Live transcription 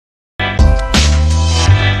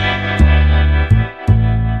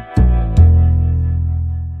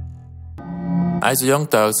As a young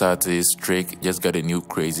tax artist, Strick just got a new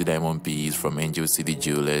crazy diamond piece from Angel City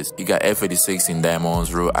Jewelers. He got F86 in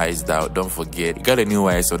diamonds, raw iced out. Don't forget, he got a new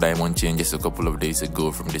ISO diamond chain just a couple of days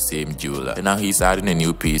ago from the same jeweler. And now he's adding a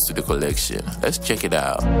new piece to the collection. Let's check it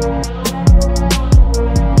out.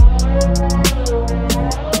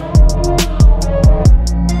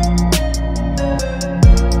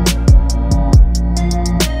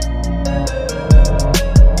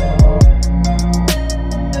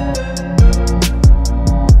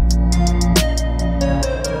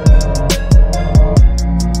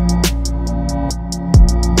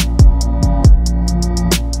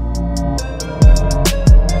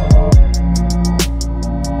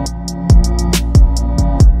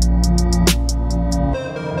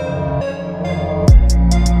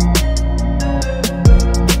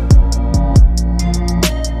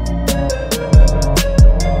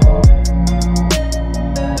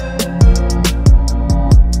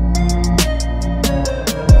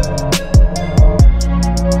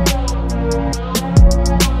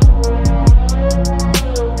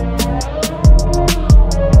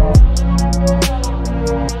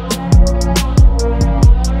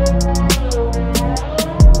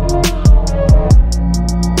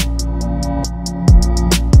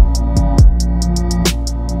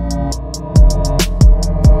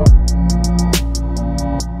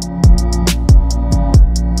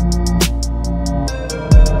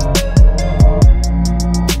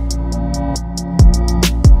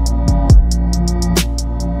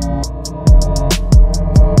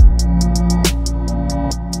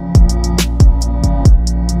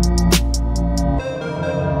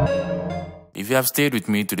 If you have stayed with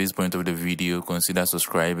me to this point of the video, consider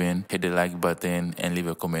subscribing, hit the like button and leave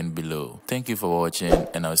a comment below. Thank you for watching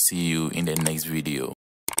and I'll see you in the next video.